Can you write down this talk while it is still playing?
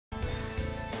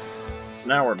So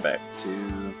now we're back to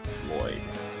Lloyd.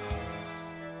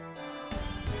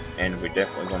 And we're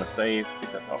definitely going to save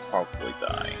because I'll probably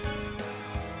die.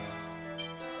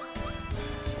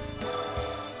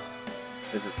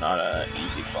 This is not an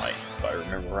easy fight, if I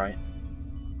remember right.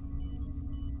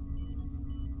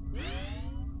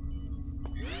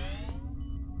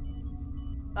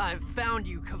 I've found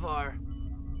you, Kavar.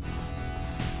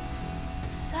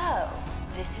 So,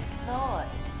 this is Lloyd.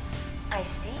 I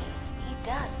see. He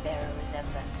does bear a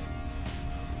resemblance.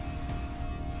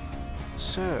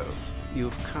 So,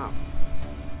 you've come.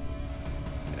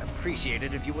 I'd appreciate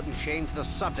it if you wouldn't change the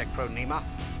subject, Pronema.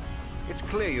 It's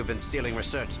clear you've been stealing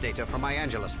research data from my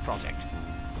Angelus project.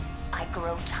 I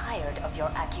grow tired of your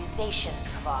accusations,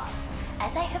 Kavar.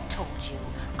 As I have told you,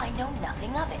 I know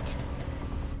nothing of it.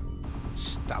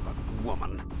 Stubborn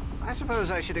woman. I suppose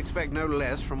I should expect no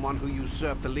less from one who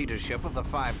usurped the leadership of the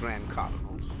 5 Grand Cardinals.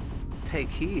 Take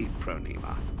heed,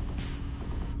 Pronema.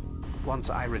 Once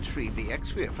I retrieve the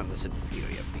X-Sphere from this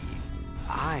inferior being,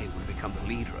 I will become the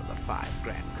leader of the 5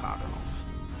 Grand Cardinals.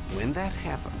 When that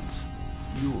happens,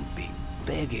 you'll be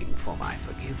begging for my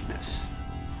forgiveness.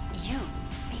 You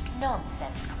speak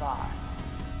nonsense, Kavar.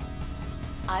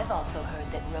 I've also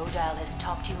heard that Rodile has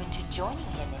talked you into joining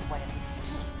him in one of his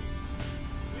schemes.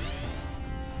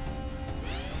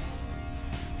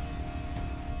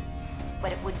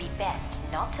 But it would be best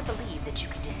not to believe that you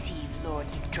can deceive Lord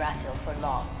Yggdrasil for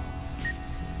long.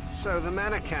 So the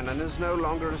mana cannon is no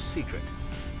longer a secret.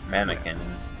 Mana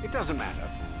cannon. It doesn't matter.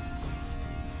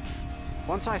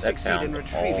 Once I That succeed in sounds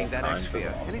retrieving all that kinds of X-Sphere,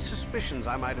 awesome. any suspicions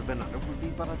I might have been under would be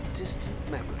but a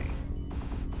distant memory.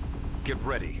 Get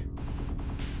ready.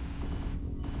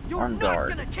 You're On not guard.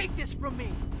 gonna take this from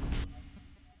me!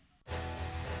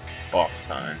 Boss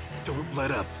time. Don't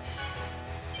let up.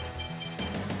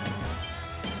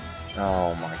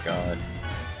 Oh my god.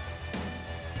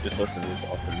 Just listen to this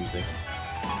awesome music.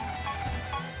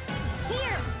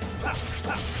 Here!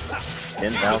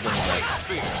 10,000 likes.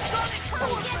 Get some!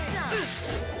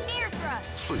 Air thrust!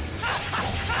 Please.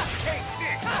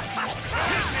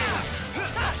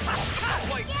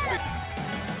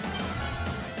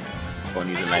 Just going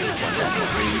to use a magic one on the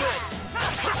trees.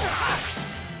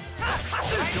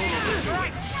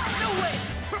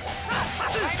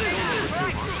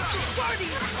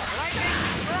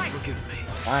 Forgive me.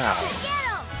 Wow. Get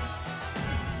him!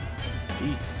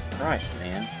 Jesus Christ,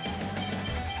 man.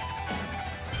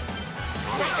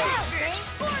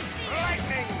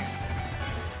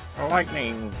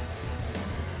 Lightning!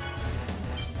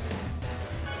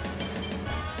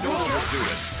 Don't overdo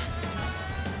it.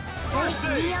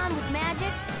 Ready neon with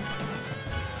magic?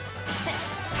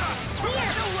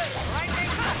 Here!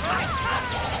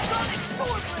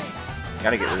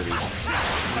 Gotta get rid of these.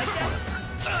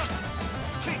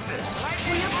 Take this.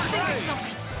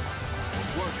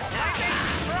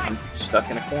 I'm stuck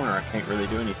in a corner. I can't really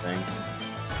do anything.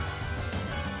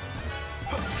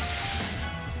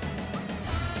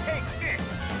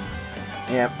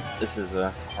 Yep, this is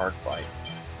a hard fight.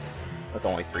 With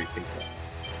only 3 people.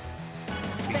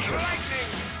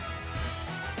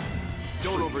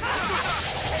 Don't overdo it.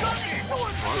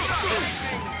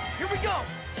 Here we go!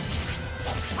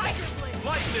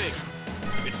 Lightning.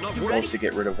 It's not worth Supposed to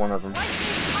get rid of one of them.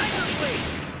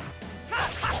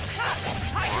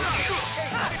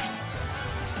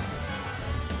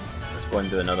 Let's go ahead and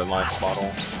do another life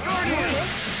bottle.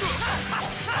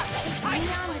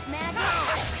 Neon with magic?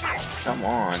 Come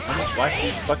on, how much life do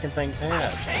these fucking things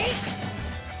have? Take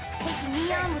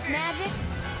neon with magic?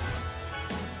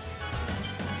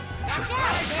 Watch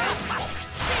out,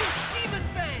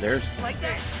 There's...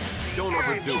 Don't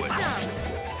overdo it.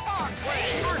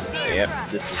 Yep,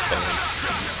 this is bad.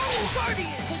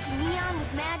 Take neon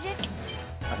with magic?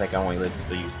 I think I only live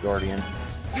because I use Guardian.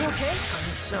 You okay?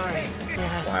 I'm sorry.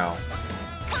 Wow.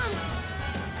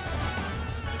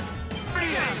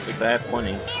 At least I have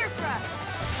plenty. Air thrust!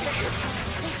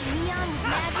 Take neon with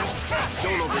magic?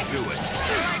 Don't overdo it.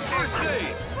 First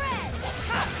aid.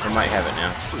 I might have it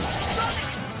now.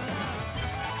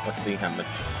 Let's see how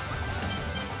much.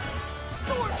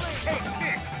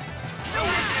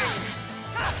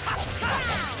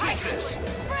 Take this.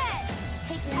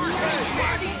 Take neon with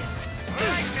magic?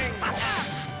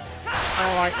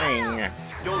 Lightning!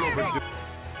 Don't overdo it.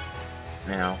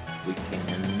 Now we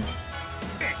can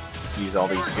use all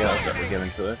these shells that were given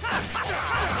to us.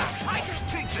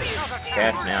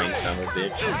 Cast now, you son of a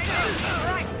bitch.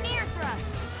 Air thrust!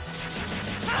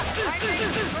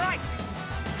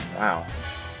 Wow.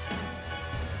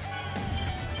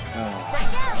 Oh.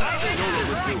 Don't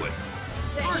overdo it.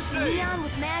 Take neon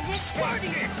with magic? Get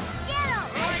him!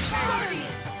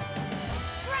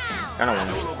 Ground! kind of want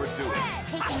Don't to. overdo it.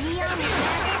 Taking me on with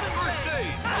magic. First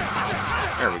aid.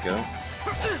 There we go.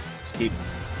 Let's keep.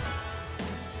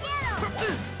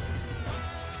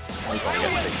 At least I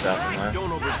got 6,000 left.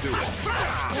 Don't overdo it.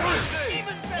 First aid.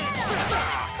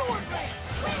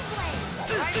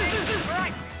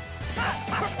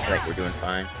 I think we're doing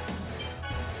fine.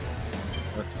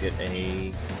 Let's get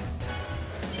a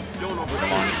Don't overdo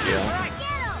long it. skill.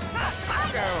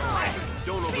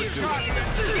 Don't overdo it.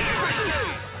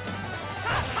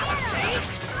 First aid.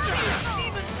 Don't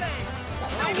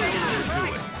overdo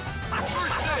it.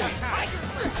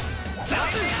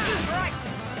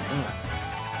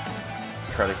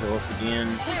 Try to go up again.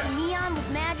 Taking me on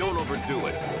with magic. Don't overdo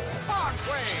it. First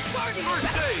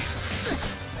aid.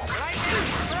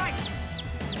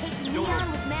 Taking me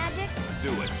on with magic.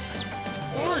 Do it.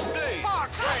 First aid.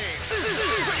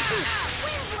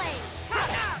 Wind blade.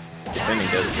 Defending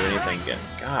doesn't do anything against.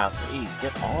 God, please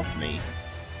get off me.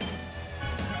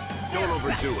 Don't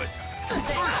overdo it.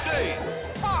 First aid.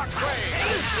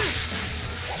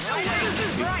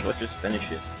 Please, let's just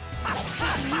finish it.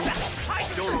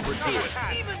 Don't overdo it.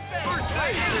 First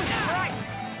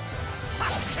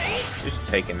aid. Just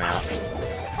take him out.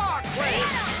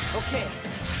 Okay.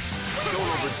 Don't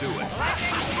overdo it. First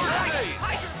aid.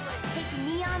 Taking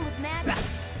me on with magic.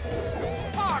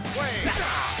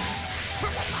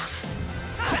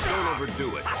 Don't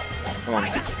overdo it. Come on.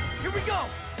 Here we go.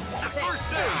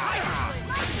 First aid.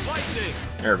 Lightning.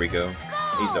 There we go.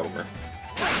 He's over.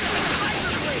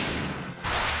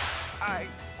 I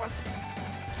was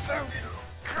so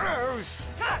close.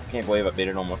 Can't believe I beat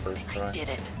it on my first try. Did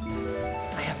it.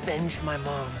 I avenged my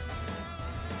mom.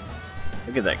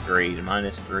 Look at that grade,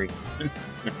 -3.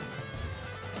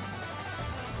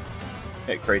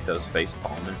 At Kratos face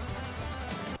palming.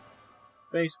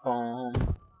 Face palm.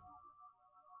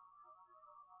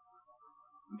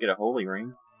 Get a holy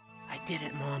ring. I did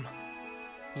it, Mom.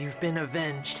 You've been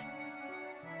avenged.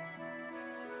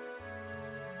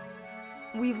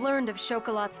 We've learned of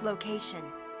Chocolatte's location.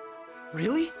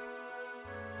 Really?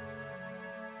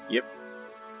 Yep.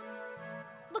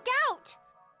 Look out!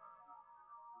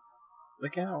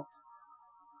 Look out.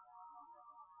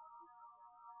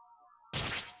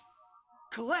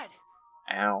 Colette!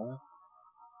 Ow.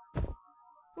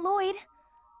 Lloyd,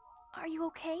 are you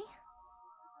okay?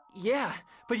 Yeah,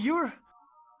 but you're...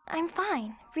 I'm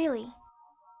fine, really.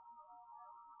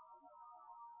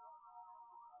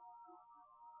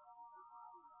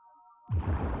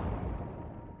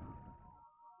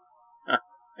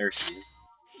 There she is.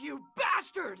 You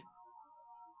bastard!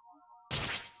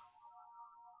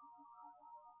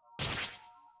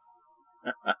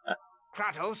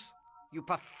 Kratos, you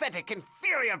pathetic,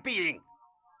 inferior being!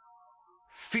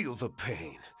 Feel the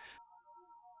pain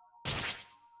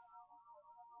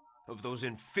of those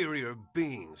inferior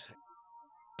beings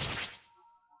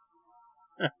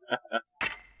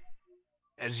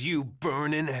as you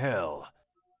burn in hell.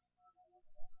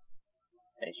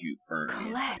 As you burn. in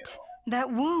Colette, hell.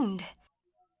 that wound.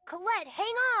 Colette,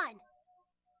 hang on!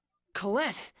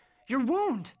 Colette, your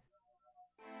wound!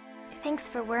 Thanks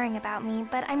for worrying about me,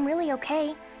 but I'm really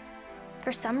okay.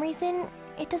 For some reason,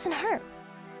 it doesn't hurt.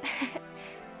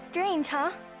 Strange,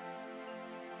 huh?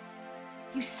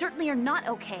 You certainly are not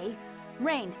okay.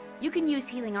 Rain, you can use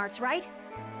healing arts, right?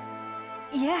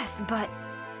 Yes, but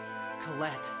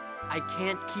Colette, I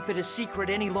can't keep it a secret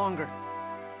any longer.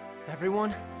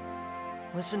 Everyone,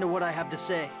 listen to what I have to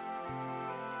say.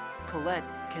 Colette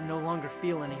can no longer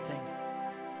feel anything.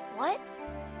 What?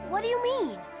 What do you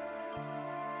mean?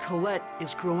 Colette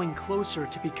is growing closer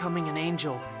to becoming an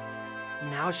angel.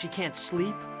 Now she can't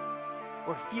sleep,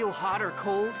 or feel hot or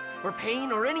cold, or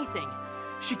pain or anything.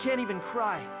 She can't even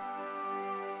cry.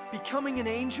 Becoming an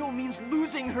angel means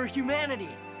losing her humanity.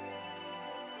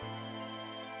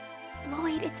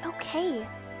 Lloyd, it's okay.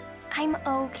 I'm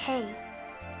okay.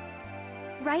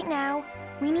 Right now,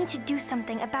 we need to do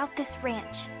something about this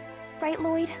ranch. Right,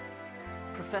 Lloyd?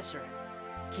 Professor,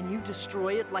 can you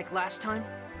destroy it like last time?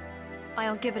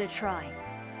 I'll give it a try.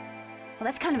 Well,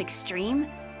 that's kind of extreme,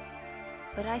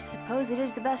 but I suppose it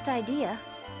is the best idea.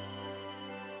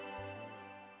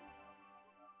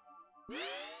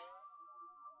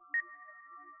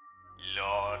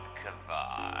 Lord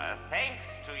Kavar, thanks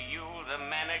to you, the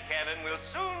Mana Cannon will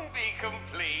soon be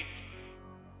complete.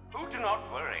 Oh, do not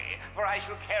worry, for I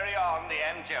shall carry on the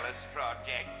Angelus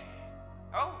project.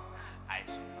 Oh, I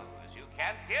suppose you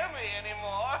can't hear me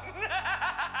anymore.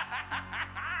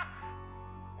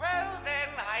 Well, then,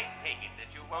 I take it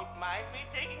that you won't mind me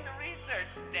taking the research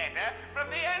data from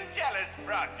the Angelus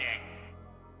project.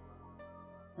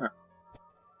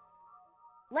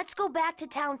 let's go back to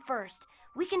town first.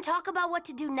 We can talk about what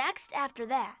to do next after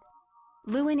that.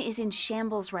 Lewin is in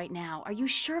shambles right now. Are you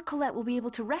sure Colette will be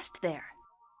able to rest there?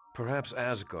 Perhaps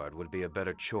Asgard would be a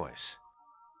better choice.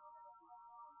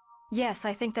 Yes,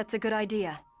 I think that's a good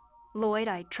idea. Lloyd,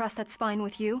 I trust that's fine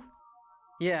with you?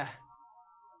 Yeah.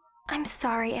 I'm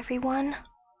sorry, everyone.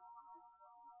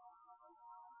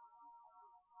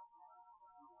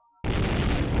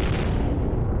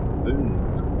 Boom.